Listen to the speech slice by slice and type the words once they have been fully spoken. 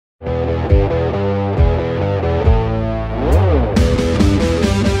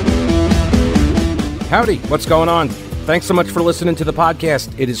Howdy, what's going on? Thanks so much for listening to the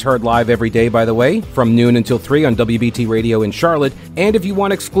podcast. It is heard live every day, by the way, from noon until 3 on WBT Radio in Charlotte. And if you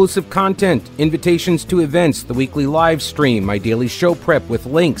want exclusive content, invitations to events, the weekly live stream, my daily show prep with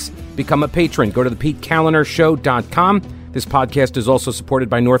links, become a patron. Go to thePeteKallinershow.com. This podcast is also supported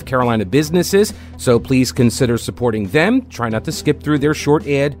by North Carolina businesses, so please consider supporting them. Try not to skip through their short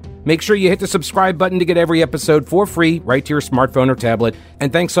ad. Make sure you hit the subscribe button to get every episode for free right to your smartphone or tablet.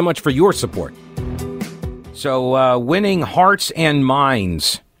 And thanks so much for your support. So, winning hearts and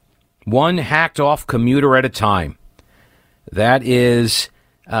minds, one hacked-off commuter at a time. That is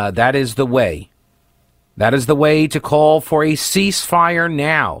the way. That is the way to call for a ceasefire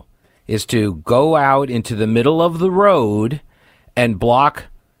now, is to go out into the middle of the road and block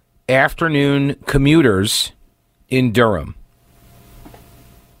afternoon commuters in Durham.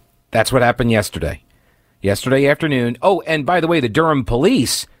 That's what happened yesterday. Yesterday afternoon. Oh, and by the way, the Durham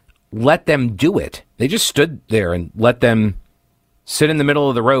police let them do it. They just stood there and let them sit in the middle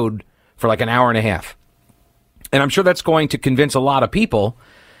of the road for like an hour and a half. And I'm sure that's going to convince a lot of people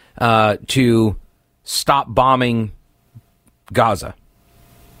to stop bombing Gaza.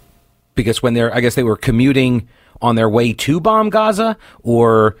 Because when I guess they were commuting on their way to bomb Gaza,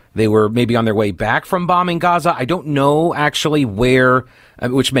 or they were maybe on their way back from bombing Gaza. I don't know actually where,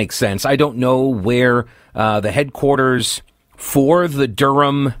 which makes sense. I don't know where the headquarters for the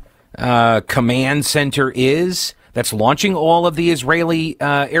Durham command center is that's launching all of the Israeli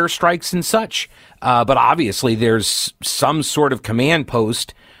airstrikes and such. But obviously there's some sort of command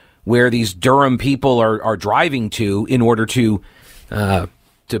post where these Durham people are driving to in order to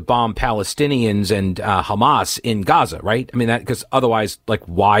bomb Palestinians and Hamas in Gaza, right? I mean, that because otherwise, like,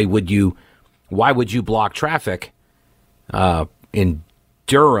 why would you block traffic in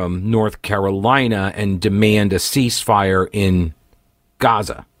Durham, North Carolina, and demand a ceasefire in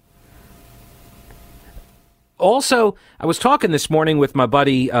Gaza? Also, I was talking this morning with my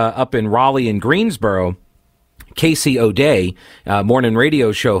buddy up in Raleigh and Greensboro, Casey O'Day, morning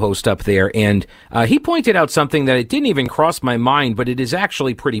radio show host up there, and he pointed out something that it didn't even cross my mind, but it is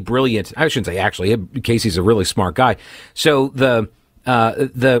actually pretty brilliant. I shouldn't say actually. Casey's a really smart guy. So the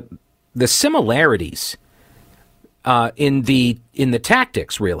similarities in the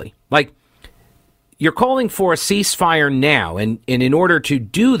tactics, really, like you're calling for a ceasefire now, and in order to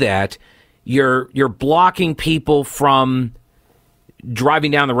do that, you're blocking people from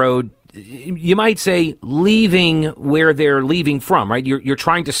driving down the road. You might say leaving where they're leaving from, right? You're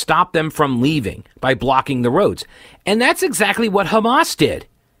trying to stop them from leaving by blocking the roads. And that's exactly what Hamas did,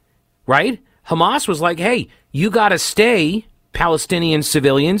 right? Hamas was like, hey, you got to stay, Palestinian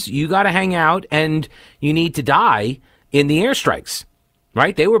civilians. You got to hang out and you need to die in the airstrikes,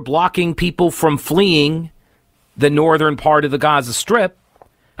 right? They were blocking people from fleeing the northern part of the Gaza Strip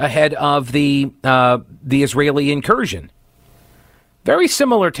ahead of the Israeli incursion. Very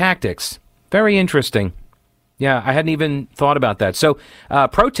similar tactics. Very interesting. Yeah, I hadn't even thought about that. So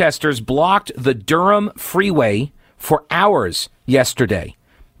protesters blocked the Durham freeway for hours yesterday.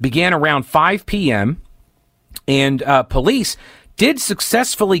 Began around 5 p.m., and police did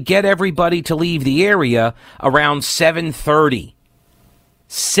successfully get everybody to leave the area around 7:30.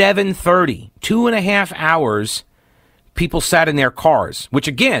 7:30. 2.5 hours. People sat in their cars, which,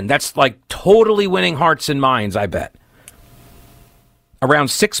 again, that's like totally winning hearts and minds, I bet. Around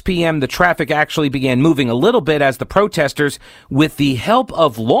 6 p.m., the traffic actually began moving a little bit as the protesters, with the help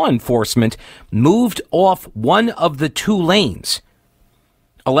of law enforcement, moved off one of the two lanes,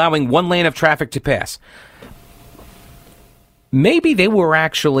 allowing one lane of traffic to pass. Maybe they were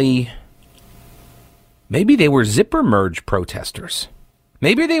zipper merge protesters.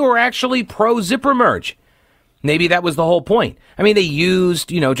 Maybe they were actually pro-zipper merge. Maybe that was the whole point. I mean, they used,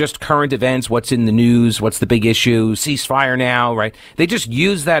 just current events, what's in the news, what's the big issue, ceasefire now, right? They just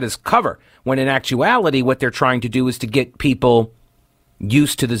use that as cover, when in actuality, what they're trying to do is to get people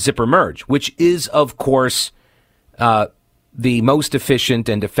used to the zipper merge, which is, of course, the most efficient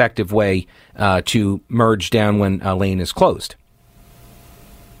and effective way to merge down when a lane is closed.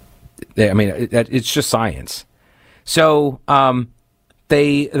 I mean, it's just science. So,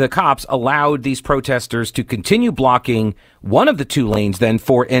 the cops allowed these protesters to continue blocking one of the two lanes then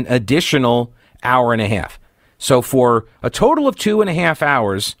for an additional hour and a half. So for a total of 2.5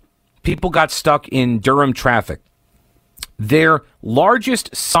 hours, people got stuck in Durham traffic. Their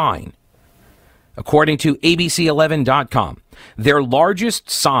largest sign, according to ABC11.com, their largest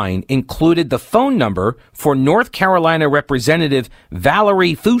sign included the phone number for North Carolina Representative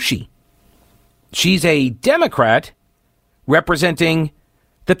Valerie Foushee. She's a Democrat representing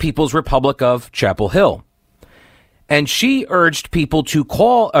the People's Republic of Chapel Hill. And she urged people to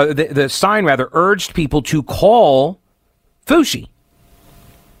call, the sign rather, urged people to call Fushi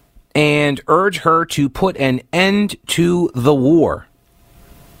and urge her to put an end to the war.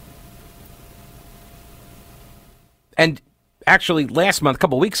 And actually, last month, a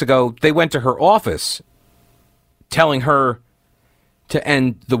couple of weeks ago, they went to her office telling her to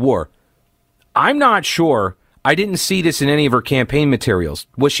end the war. I'm not sure. I didn't see this in any of her campaign materials.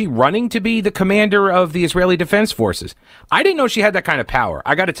 Was she running to be the commander of the Israeli Defense Forces? I didn't know she had that kind of power.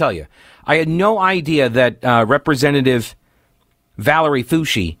 I got to tell you, I had no idea that Representative Valerie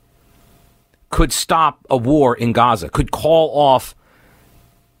Fushi could stop a war in Gaza, could call off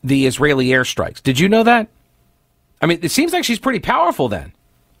the Israeli airstrikes. Did you know that? I mean, it seems like she's pretty powerful then.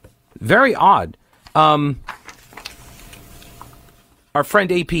 Very odd. Our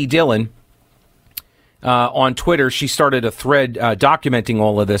friend AP Dillon, on Twitter, she started a thread documenting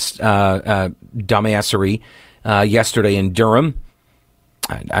all of this dumbassery yesterday in Durham.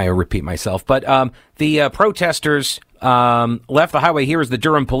 I repeat myself, but the protesters left the highway. Here is the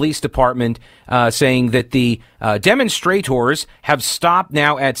Durham Police Department saying that the demonstrators have stopped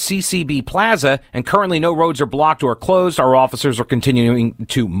now at CCB Plaza, and currently no roads are blocked or closed. Our officers are continuing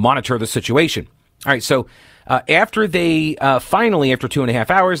to monitor the situation. All right, so after they finally, after 2.5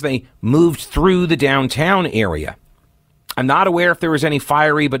 hours, they moved through the downtown area. I'm not aware if there was any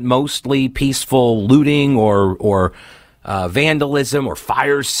fiery, but mostly peaceful looting or vandalism or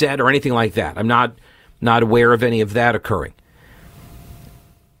fires set or anything like that. I'm not aware of any of that occurring.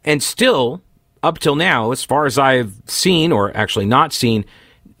 And still, up till now, as far as I've seen, or actually not seen,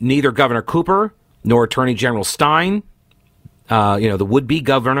 neither Governor Cooper nor Attorney General Stein, the would-be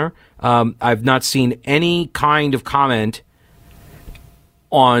governor, I've not seen any kind of comment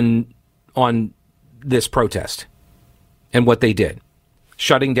on this protest and what they did,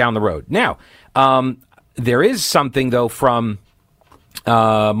 shutting down the road. Now, there is something, though, from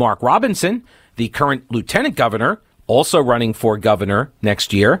Mark Robinson, the current lieutenant governor, also running for governor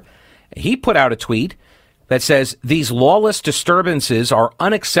next year. He put out a tweet that says, "These lawless disturbances are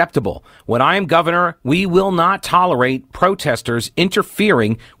unacceptable. When I am governor, we will not tolerate protesters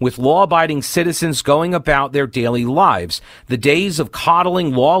interfering with law-abiding citizens going about their daily lives. The days of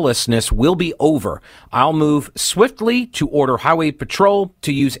coddling lawlessness will be over. I'll move swiftly to order Highway Patrol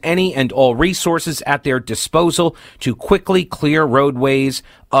to use any and all resources at their disposal to quickly clear roadways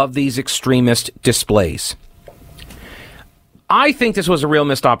of these extremist displays." I think this was a real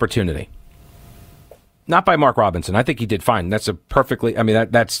missed opportunity. Not by Mark Robinson. I think he did fine. That's a perfectly,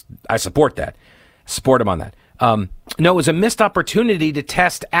 I support that. Support him on that. No, it was a missed opportunity to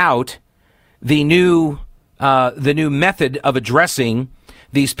test out the new method of addressing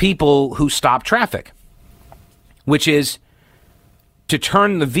these people who stop traffic, which is to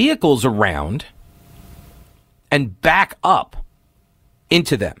turn the vehicles around and back up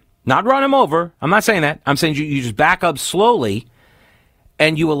into them. Not run them over. I'm not saying that. I'm saying you just back up slowly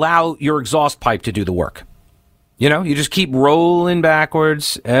and you allow your exhaust pipe to do the work. You just keep rolling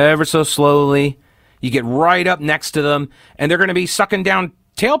backwards ever so slowly. You get right up next to them, and they're going to be sucking down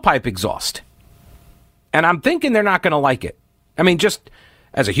tailpipe exhaust. And I'm thinking they're not going to like it. I mean, just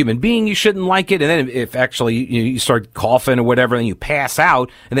as a human being, you shouldn't like it. And then if actually you start coughing or whatever, and you pass out,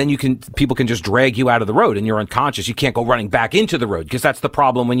 and then people can just drag you out of the road, and you're unconscious. You can't go running back into the road, because that's the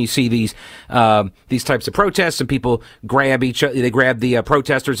problem when you see these types of protests, and people grab the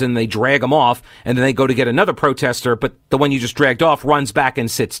protesters and they drag them off, and then they go to get another protester, but the one you just dragged off runs back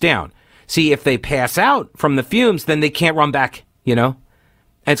and sits down. See, if they pass out from the fumes, then they can't run back, and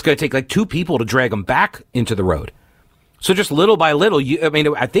it's going to take like 2 people to drag them back into the road. So just little by little,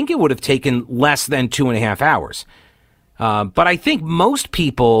 I think it would have taken less than 2.5 hours. But I think most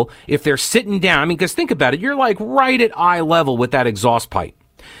people, if they're sitting down, because think about it, you're like right at eye level with that exhaust pipe.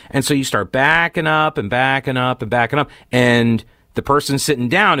 And so you start backing up and backing up and backing up. And the person sitting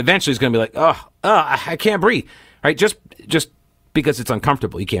down eventually is going to be like, I can't breathe. Right? Just because it's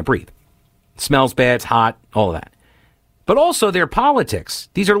uncomfortable. You can't breathe. It smells bad. It's hot. All of that. But also their politics.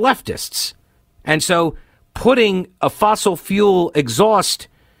 These are leftists. And so putting a fossil fuel exhaust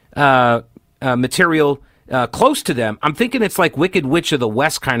material close to them, I'm thinking it's like Wicked Witch of the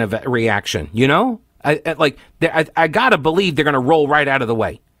West kind of reaction, I gotta believe they're gonna roll right out of the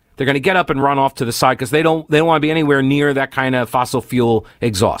way. They're gonna get up and run off to the side because they don't want to be anywhere near that kind of fossil fuel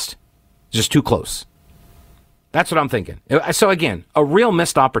exhaust. It's just too close. That's what I'm thinking. So again, a real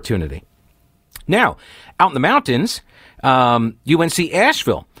missed opportunity. Now, out in the mountains, UNC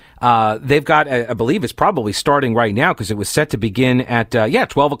Asheville. They've got, I believe it's probably starting right now because it was set to begin at,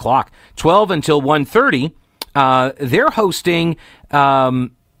 12 o'clock, 12 until 1:30. They're hosting,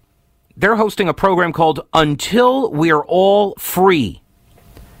 they're hosting a program called Until We're All Free.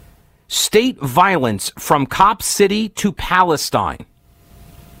 State Violence from Cop City to Palestine.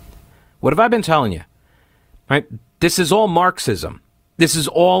 What have I been telling you? Right? This is all Marxism. This is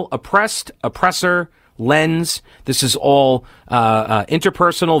all oppressed, oppressor lens. This is all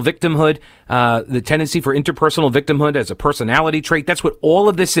interpersonal victimhood, the tendency for interpersonal victimhood as a personality trait. That's what all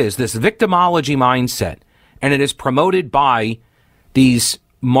of this is, this victimology mindset. And it is promoted by these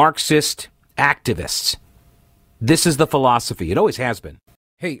Marxist activists. This is the philosophy. It always has been.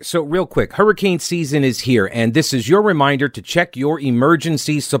 Hey, so real quick, hurricane season is here, and this is your reminder to check your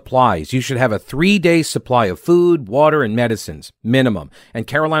emergency supplies. You should have a 3-day supply of food, water, and medicines, minimum. And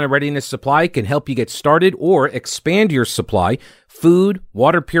Carolina Readiness Supply can help you get started or expand your supply. Food,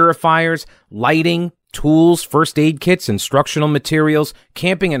 water purifiers, lighting, tools, first aid kits, instructional materials,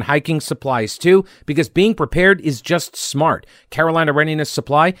 camping and hiking supplies too, because being prepared is just smart. Carolina Readiness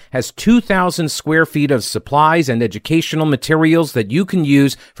Supply has 2,000 square feet of supplies and educational materials that you can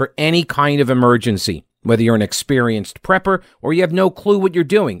use for any kind of emergency. Whether you're an experienced prepper or you have no clue what you're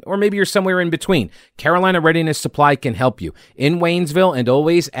doing, or maybe you're somewhere in between, Carolina Readiness Supply can help you. In Waynesville and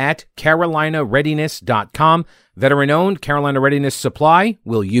always at carolinareadiness.com. Veteran-owned Carolina Readiness Supply.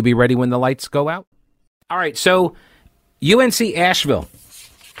 Will you be ready when the lights go out? All right, so UNC Asheville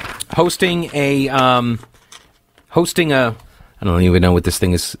hosting a I don't even know what this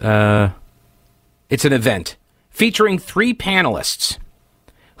thing is. It's an event featuring 3 panelists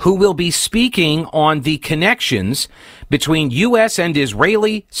who will be speaking on the connections between U.S. and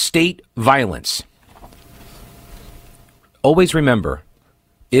Israeli state violence. Always remember,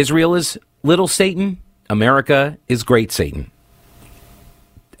 Israel is little Satan, America is great Satan.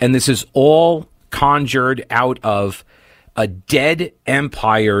 And this is all conjured out of a dead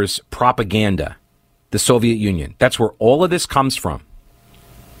empire's propaganda, the Soviet Union. That's where all of this comes from.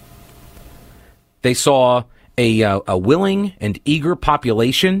 They saw a willing and eager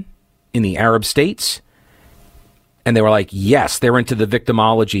population in the Arab states, and they were like, yes, they're into the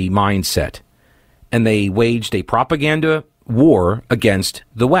victimology mindset. And they waged a propaganda war against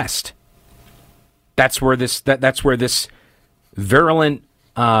the West. That's where this virulent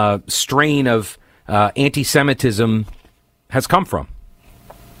strain of anti-Semitism has come from.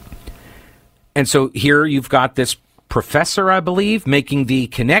 And so here you've got this professor, I believe, making the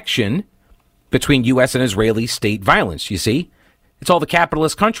connection between U.S. and Israeli state violence. You see, it's all the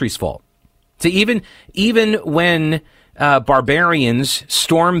capitalist country's fault. So even when barbarians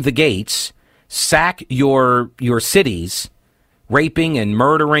storm the gates, sack your cities, raping and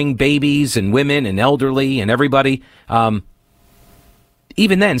murdering babies and women and elderly and everybody,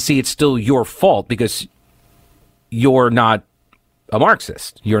 even then, see, it's still your fault because you're not a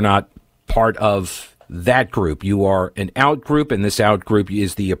Marxist. You're not part of that group. You are an out group, and this out group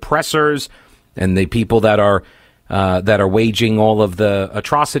is the oppressors and the people that are waging all of the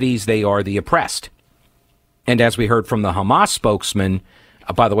atrocities. They are the oppressed. And as we heard from the Hamas spokesman,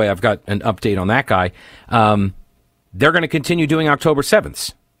 by the way, I've got an update on that guy. They're going to continue doing October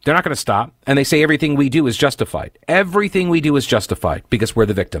 7th. They're not going to stop. And they say everything we do is justified. Everything we do is justified because we're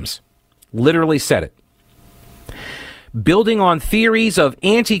the victims. Literally said it. Building on theories of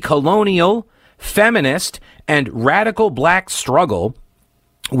anti-colonial, feminist, and radical black struggle,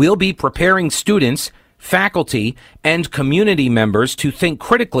 we'll be preparing students, faculty, and community members to think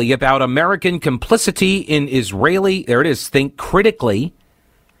critically about American complicity in Israeli, there it is, think critically.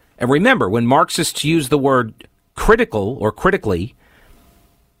 And remember, when Marxists use the word critical or critically,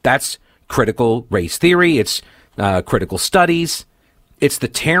 that's critical race theory, it's critical studies, it's the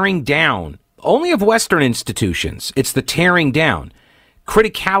tearing down, only of Western institutions, it's the tearing down.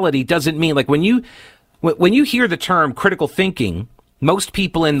 Criticality doesn't mean, like when you hear the term critical thinking, most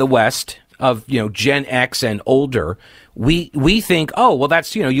people in the West of, Gen X and older, we think, oh, well,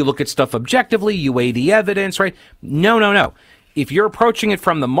 that's, you look at stuff objectively, you weigh the evidence, right? No. If you're approaching it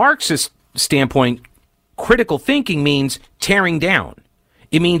from the Marxist standpoint, critical thinking means tearing down.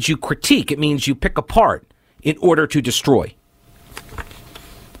 It means you critique. It means you pick apart in order to destroy.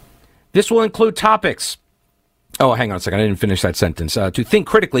 This will include topics. Oh, hang on a second. I didn't finish that sentence. To think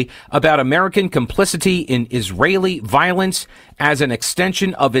critically about American complicity in Israeli violence as an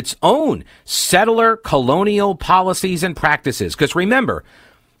extension of its own settler colonial policies and practices. Because remember,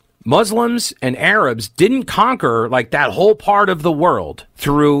 Muslims and Arabs didn't conquer like that whole part of the world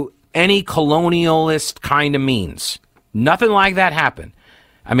through any colonialist kind of means. Nothing like that happened.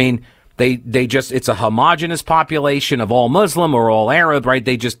 I mean, they just, it's a homogenous population of all Muslim or all Arab, right?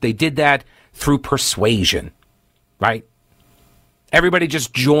 They did that through persuasion, right? Everybody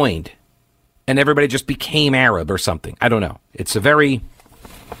just joined and everybody just became Arab or something. I don't know. It's a very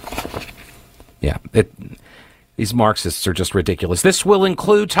Yeah, these Marxists are just ridiculous. This will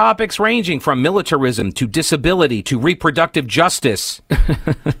include topics ranging from militarism to disability to reproductive justice.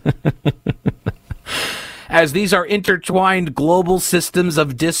 As these are intertwined global systems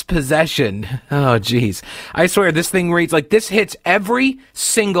of dispossession. Oh, geez. I swear this thing reads like this hits every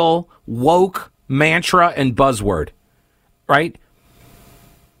single woke mantra and buzzword, right?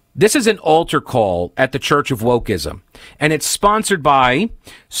 This is an altar call at the Church of Wokeism, and it's sponsored by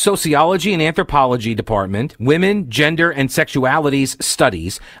Sociology and Anthropology Department, Women, Gender, and Sexualities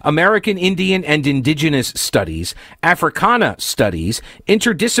Studies, American Indian and Indigenous Studies, Africana Studies,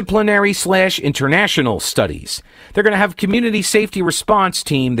 Interdisciplinary/International Studies. They're going to have a community safety response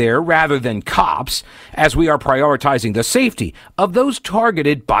team there rather than cops, as we are prioritizing the safety of those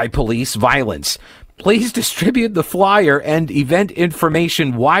targeted by police violence. Please distribute the flyer and event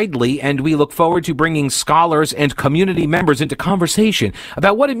information widely, and we look forward to bringing scholars and community members into conversation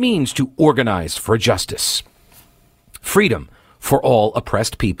about what it means to organize for justice. Freedom for all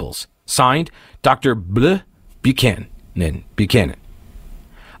oppressed peoples. Signed, Dr. Buchanan.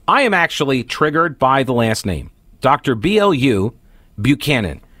 I am actually triggered by the last name, Dr. BLU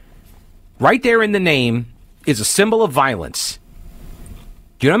Buchanan. Right there in the name is a symbol of violence.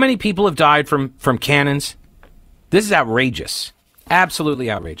 Do you know how many people have died from cannons? This is outrageous. Absolutely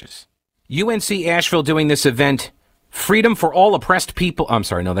outrageous. UNC Asheville doing this event, Freedom for All Oppressed People. I'm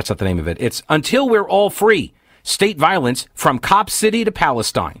sorry, no, that's not the name of it. It's Until We're All Free, State Violence from Cop City to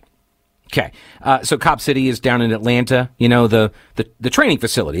Palestine. Okay, so Cop City is down in Atlanta, you know, the training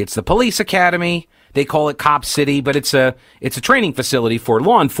facility. It's the police academy. They call it Cop City, but it's a training facility for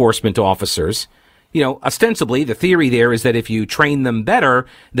law enforcement officers. You know, ostensibly, the theory there is that if you train them better,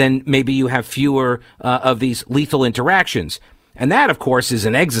 then maybe you have fewer of these lethal interactions. And that, of course, is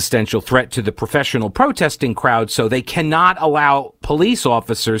an existential threat to the professional protesting crowd, so they cannot allow police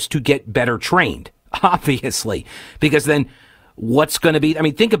officers to get better trained, obviously. Because then what's going to be, I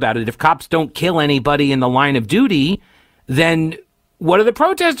mean, think about it. If cops don't kill anybody in the line of duty, then what are the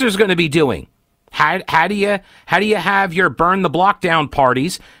protesters going to be doing? How do you have your burn the block down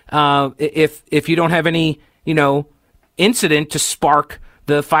parties if you don't have any, you know, incident to spark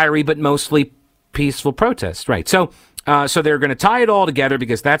the fiery but mostly peaceful protests, right? So they're going to tie it all together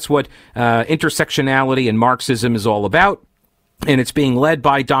because that's what intersectionality and Marxism is all about, and it's being led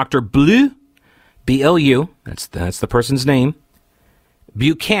by Dr. BLU. That's the person's name,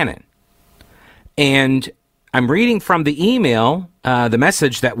 Buchanan, and I'm reading from the email, the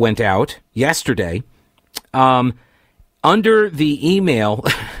message that went out yesterday. Under the email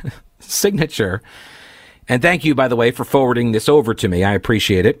signature, and thank you, by the way, for forwarding this over to me. I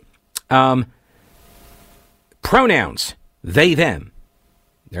appreciate it. Pronouns, they, them.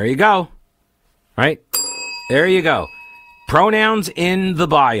 There you go. Right? There you go. Pronouns in the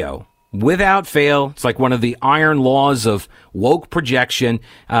bio. Without fail. It's like one of the iron laws of woke projection.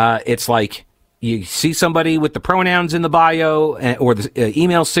 It's like, you see somebody with the pronouns in the bio or the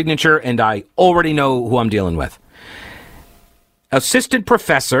email signature, and I already know who I'm dealing with. Assistant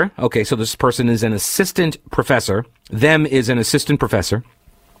professor. Okay, so this person is an assistant professor. Them is an assistant professor.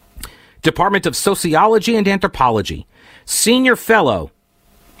 Department of Sociology and Anthropology. Senior fellow.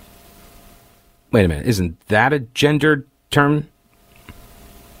 Wait a minute. Isn't that a gendered term?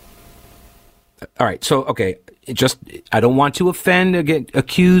 All right, so, okay. I don't want to offend or get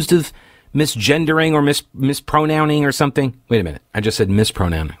accused of misgendering or mispronouncing or something. Wait a minute. I just said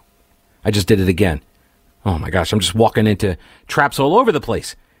mispronouncing. I just did it again. Oh my gosh, I'm just walking into traps all over the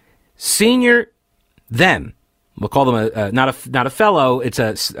place. Senior them. We'll call them not a fellow, it's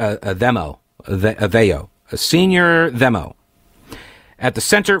a themo, a theo. A senior themo. At the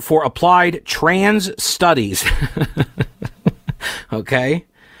Center for Applied Trans Studies. Okay?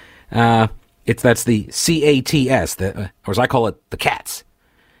 That's the CATS, or as I call it, the CATS.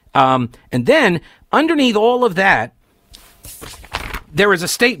 And then, underneath all of that, there is a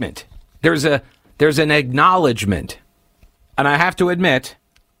statement. There's an acknowledgement. And I have to admit,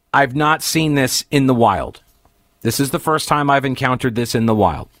 I've not seen this in the wild. This is the first time I've encountered this in the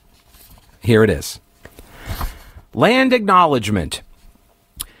wild. Here it is. Land acknowledgement.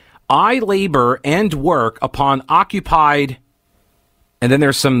 I labor and work upon occupied, and then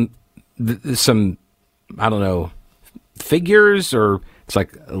there's some, I don't know, figures or it's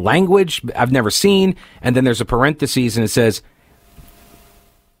like language I've never seen. And then there's a parentheses and it says,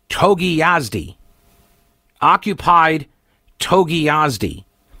 Togi Yazdi. Occupied Togi Yazdi.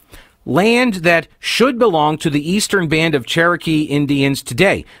 land that should belong to the eastern band of Cherokee Indians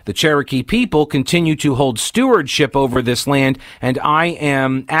today. The Cherokee people continue to hold stewardship over this land, and I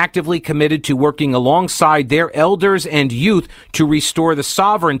am actively committed to working alongside their elders and youth to restore the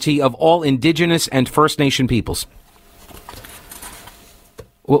sovereignty of all indigenous and First Nation peoples.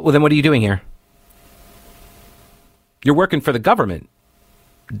 Well, then what are you doing here? You're working for the government.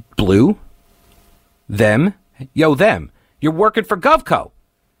 Blue. Them. Them. You're working for GovCo.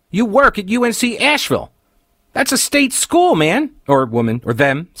 You work at UNC Asheville. That's a state school, man. Or woman. Or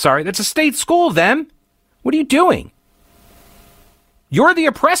them. Sorry. That's a state school, them. What are you doing? You're the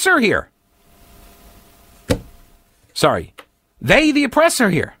oppressor here. Sorry. They the oppressor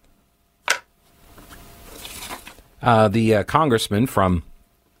here. The congressman from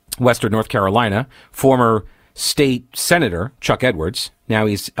Western North Carolina, former state senator Chuck Edwards, now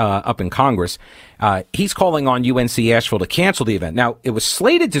he's up in Congress, he's calling on UNC Asheville to cancel the event. Now, it was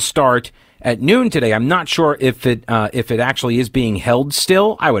slated to start at noon today. I'm not sure if it actually is being held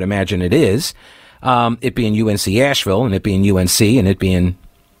still. I would imagine it is. It being UNC Asheville and it being UNC and it being,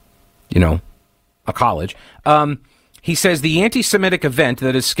 a college. He says the anti-Semitic event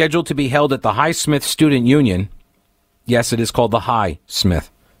that is scheduled to be held at the Highsmith Student Union, yes, it is called the Highsmith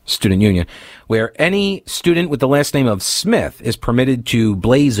Student Union, where any student with the last name of Smith is permitted to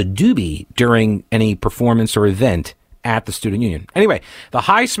blaze a doobie during any performance or event at the student union. Anyway, the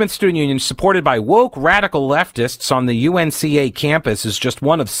Highsmith Student Union, supported by woke radical leftists on the UNCA campus, is just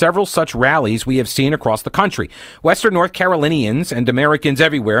one of several such rallies we have seen across the country. Western North Carolinians and Americans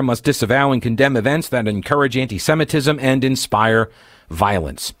everywhere must disavow and condemn events that encourage anti-Semitism and inspire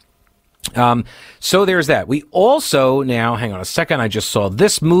violence. So there's that. We also now, hang on a second, I just saw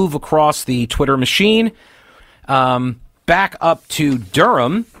this move across the Twitter machine. Back up to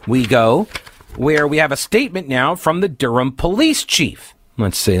Durham we go, where we have a statement now from the Durham police chief.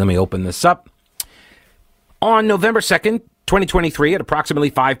 Let's see, let me open this up. On November 2nd, 2023, at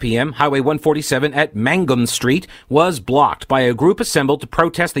approximately 5 p.m., Highway 147 at Mangum Street was blocked by a group assembled to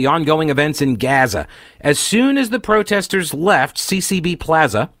protest the ongoing events in Gaza. As soon as the protesters left CCB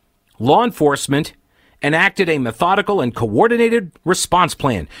Plaza, law enforcement enacted a methodical and coordinated response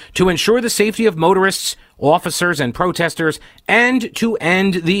plan to ensure the safety of motorists, officers, and protesters, and to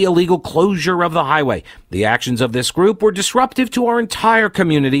end the illegal closure of the highway. The actions of this group were disruptive to our entire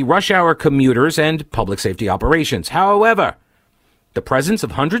community, rush hour commuters, and public safety operations. However, the presence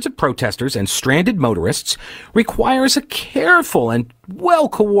of hundreds of protesters and stranded motorists requires a careful and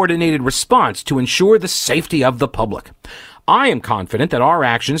well-coordinated response to ensure the safety of the public. I am confident that our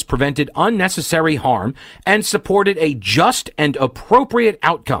actions prevented unnecessary harm and supported a just and appropriate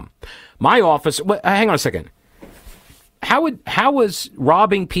outcome. My office, hang on a second. How was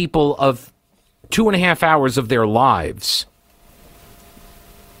robbing people of 2.5 hours of their lives?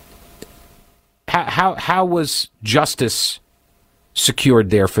 How was justice secured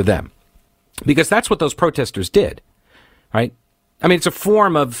there for them? Because that's what those protesters did, right? I mean, it's a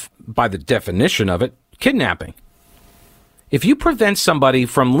form of, by the definition of it, kidnapping. If you prevent somebody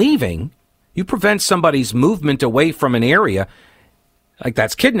from leaving, you prevent somebody's movement away from an area, like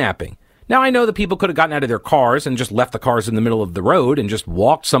that's kidnapping. Now, I know that people could have gotten out of their cars and just left the cars in the middle of the road and just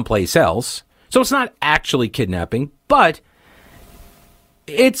walked someplace else. So it's not actually kidnapping, but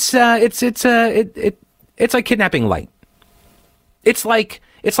it's like kidnapping light. It's like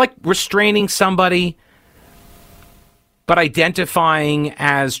restraining somebody, but identifying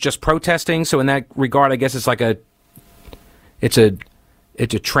as just protesting. So in that regard, I guess it's like it's a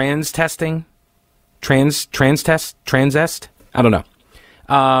trans testing, transest. I don't know.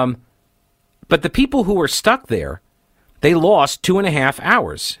 But the people who were stuck there, they lost 2.5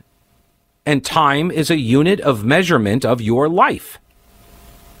 hours. And time is a unit of measurement of your life.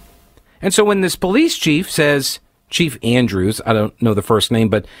 And so when this police chief says, Chief Andrews, I don't know the first name,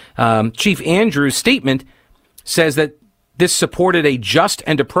 but Chief Andrews' statement says that this supported a just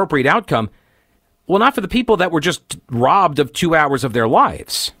and appropriate outcome. Well, not for the people that were just robbed of 2 hours of their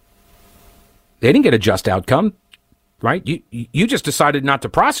lives. They didn't get a just outcome. Right? You just decided not to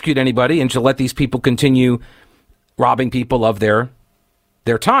prosecute anybody and to let these people continue robbing people of their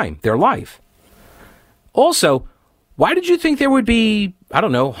time, their life. Also, why did you think there would be,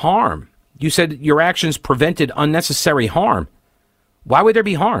 harm? You said your actions prevented unnecessary harm. Why would there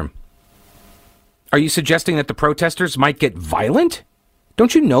be harm? Are you suggesting that the protesters might get violent?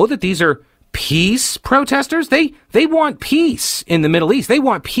 Don't you know that these are peace protesters? They want peace in the Middle East. They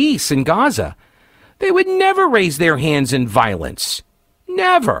want peace in Gaza. They would never raise their hands in violence.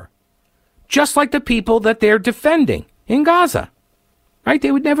 Never. Just like the people that they're defending in Gaza. Right? They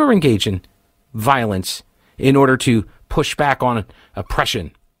would never engage in violence in order to push back on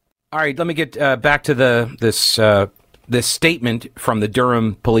oppression. All right, let me get back to this statement from the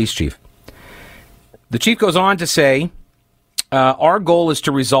Durham police chief. The chief goes on to say, our goal is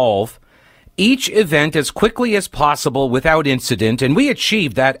to resolve each event as quickly as possible without incident, and we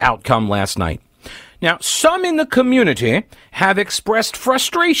achieved that outcome last night. Now, some in the community have expressed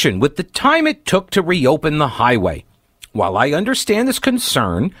frustration with the time it took to reopen the highway. While I understand this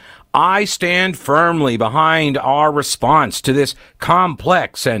concern, I stand firmly behind our response to this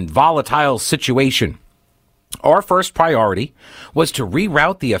complex and volatile situation. Our first priority was to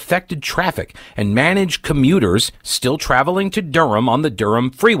reroute the affected traffic and manage commuters still traveling to Durham on the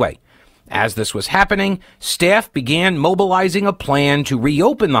Durham freeway. As this was happening, staff began mobilizing a plan to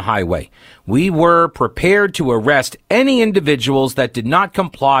reopen the highway. We were prepared to arrest any individuals that did not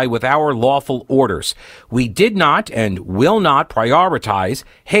comply with our lawful orders. We did not and will not prioritize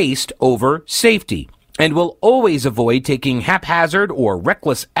haste over safety, and will always avoid taking haphazard or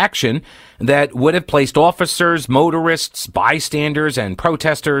reckless action that would have placed officers, motorists, bystanders, and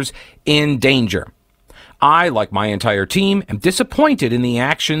protesters in danger. I, like my entire team, am disappointed in the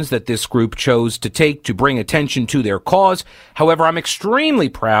actions that this group chose to take to bring attention to their cause. However, I'm extremely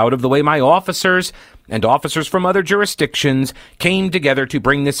proud of the way my officers and officers from other jurisdictions came together to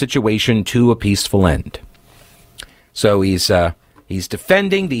bring this situation to a peaceful end. So he's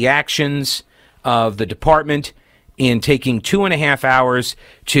defending the actions of the department in taking 2.5 hours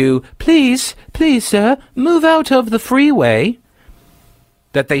to, please, sir, move out of the freeway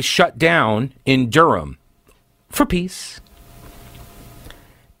that they shut down in Durham. For peace.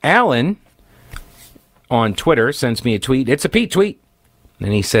 Alan on Twitter sends me a tweet. It's a Pete tweet.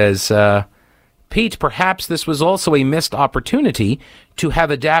 And he says, Pete, perhaps this was also a missed opportunity to have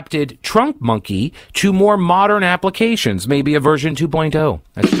adapted Trunk Monkey to more modern applications, maybe a version 2.0.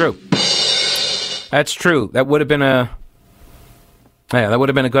 That's true. That's true. That would have been a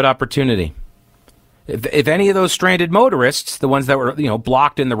good opportunity. If any of those stranded motorists, the ones that were,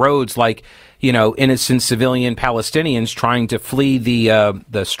 blocked in the roads, like, innocent civilian Palestinians trying to flee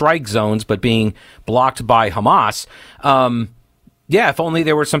the strike zones, but being blocked by Hamas, if only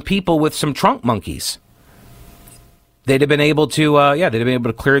there were some people with some trunk monkeys, they'd have been able to,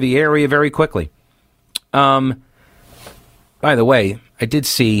 clear the area very quickly. By the way, I did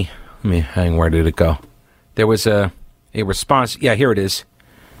see, where did it go? There was a response. Yeah, here it is.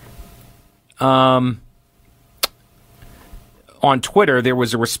 On Twitter, there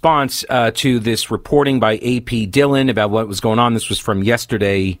was a response to this reporting by AP Dillon about what was going on. This was from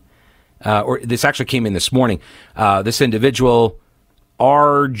yesterday, or this actually came in this morning. This individual,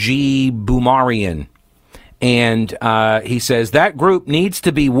 R.G. Boumarian, and he says, that group needs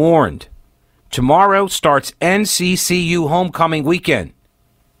to be warned. Tomorrow starts NCCU homecoming weekend.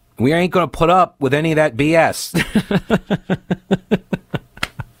 We ain't going to put up with any of that BS.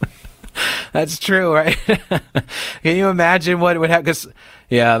 That's true, right? Can you imagine what would happen?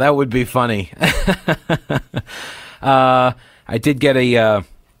 Yeah, that would be funny. I did get an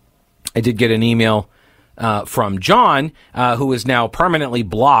email from John, who is now permanently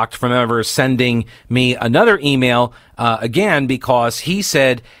blocked from ever sending me another email again, because he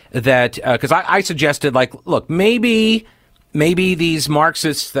said that because I suggested, like, look, maybe these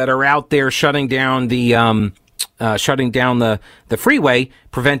Marxists that are out there shutting down the freeway,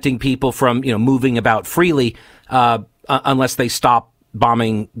 preventing people from, moving about freely, unless they stop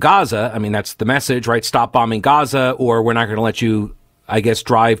bombing Gaza. I mean, that's the message, right? Stop bombing Gaza, or we're not going to let you, I guess,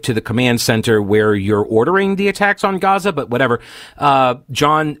 drive to the command center where you're ordering the attacks on Gaza, but whatever.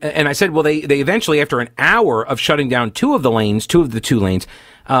 John, and I said, well, they eventually, after an hour of shutting down two of the two lanes,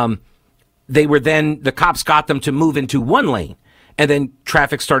 the cops got them to move into one lane. And then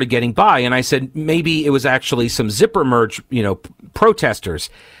traffic started getting by. And I said, maybe it was actually some zipper merge, protesters,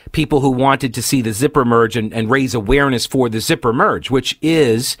 people who wanted to see the zipper merge and raise awareness for the zipper merge, which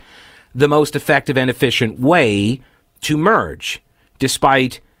is the most effective and efficient way to merge,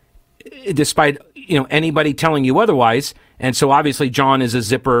 despite anybody telling you otherwise. And so obviously John is a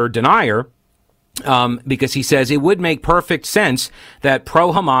zipper denier. Because he says it would make perfect sense that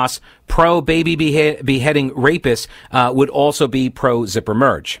pro-Hamas, pro-baby beheading rapists would also be pro-zipper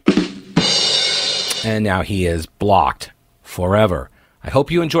merge. And now he is blocked forever. I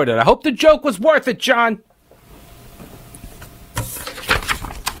hope you enjoyed it. I hope the joke was worth it, John.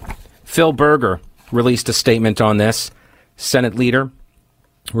 Phil Berger released a statement on this. Senate leader,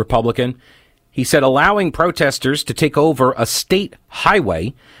 Republican. He said allowing protesters to take over a state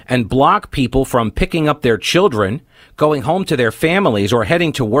highway and block people from picking up their children, going home to their families, or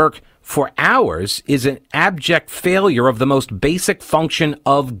heading to work for hours is an abject failure of the most basic function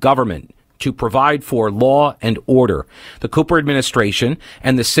of government, to provide for law and order. The Cooper administration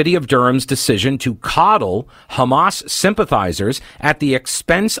and the city of Durham's decision to coddle Hamas sympathizers at the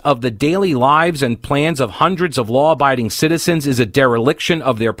expense of the daily lives and plans of hundreds of law-abiding citizens is a dereliction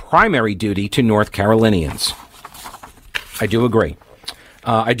of their primary duty to North Carolinians. I do agree.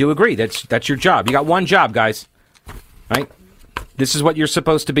 That's your job. You got one job, guys. Right? This is what you're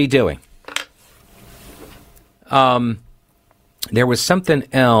supposed to be doing. There was something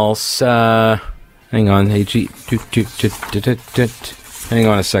else. Hang on. Hang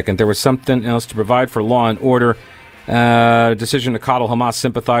on a second. There was something else to provide for law and order. Decision to coddle Hamas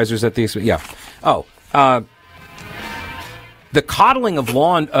sympathizers at the the coddling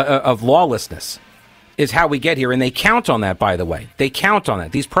of lawlessness is how we get here, and they count on that. By the way, they count on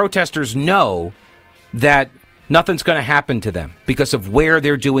it. These protesters know that nothing's going to happen to them because of where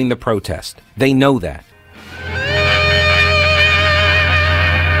they're doing the protest. They know that.